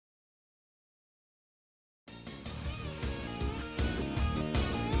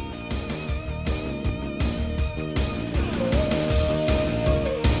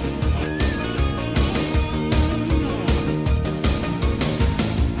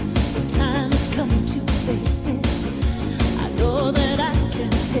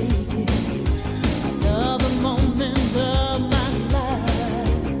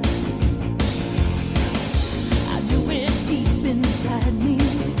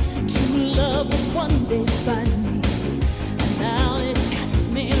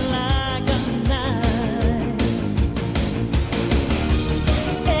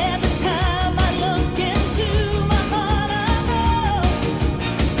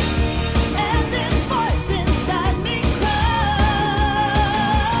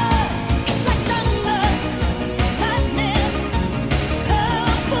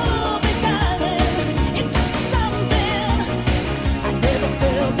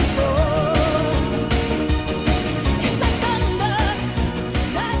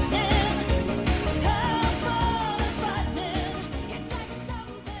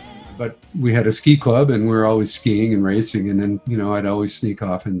we had a ski club, and we were always skiing and racing. And then, you know, I'd always sneak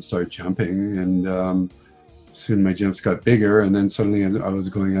off and start jumping. And soon my jumps got bigger. And then suddenly I was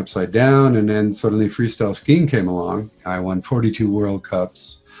going upside down. And then suddenly freestyle skiing came along. I won 42 World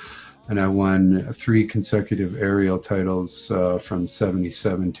Cups. And I won 3 consecutive aerial titles from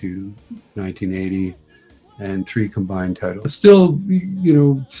 77 to 1980. And 3 combined titles. Still, you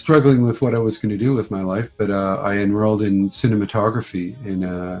know, struggling with what I was going to do with my life, but I enrolled in cinematography in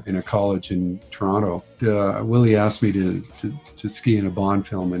a college in Toronto. Willy asked me to ski in a Bond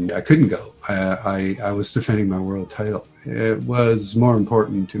film, and I couldn't go. I was defending my world title. It was more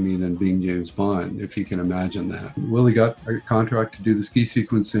important to me than being James Bond, if you can imagine that. Willy got a contract to do the ski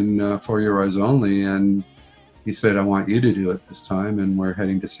sequence in For Your Eyes Only, and he said, I want you to do it this time, and we're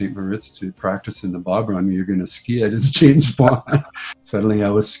heading to St. Moritz to practice in the bob run. You're going to ski it as James Bond. Suddenly I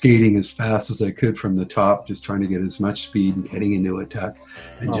was skating as fast as I could from the top, just trying to get as much speed and getting into a tuck.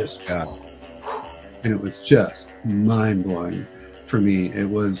 And and it was just mind-blowing for me. It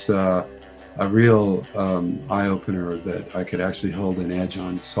was a real eye-opener that I could actually hold an edge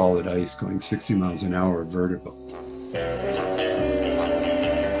on solid ice going 60 miles an hour vertical.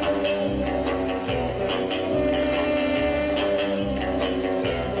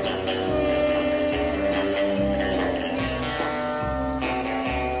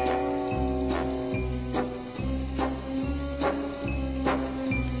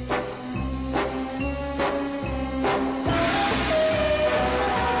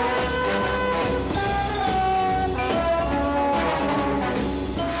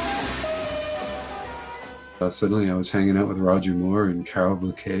 Suddenly I was hanging out with Roger Moore and Carol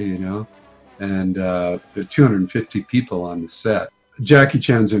Bouquet, you know, and there were 250 people on the set. Jackie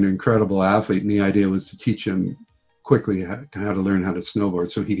Chan's an incredible athlete, and the idea was to teach him quickly how to learn how to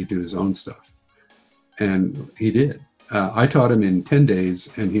snowboard so he could do his own stuff. And he did. I taught him in 10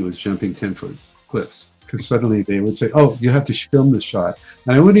 days, and he was jumping 10-foot cliffs. Because suddenly they would say, oh, you have to film this shot.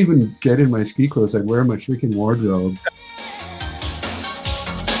 And I wouldn't even get in my ski clothes. I'd wear my freaking wardrobe.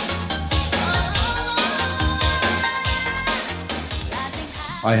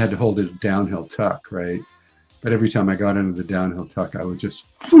 I had to hold it a downhill tuck, right? But every time I got into the downhill tuck, I would just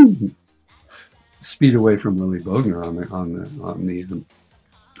speed away from Willy Bogner on the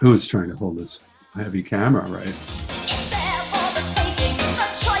who was trying to hold this heavy camera, right?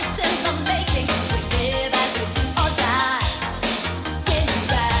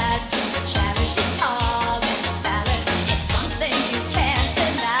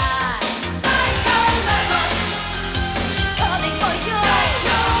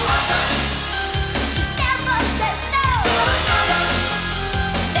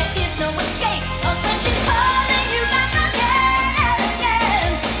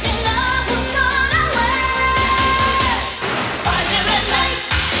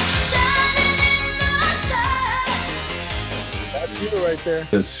 Right there.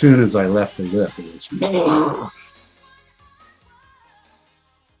 As soon as I left the lift, it was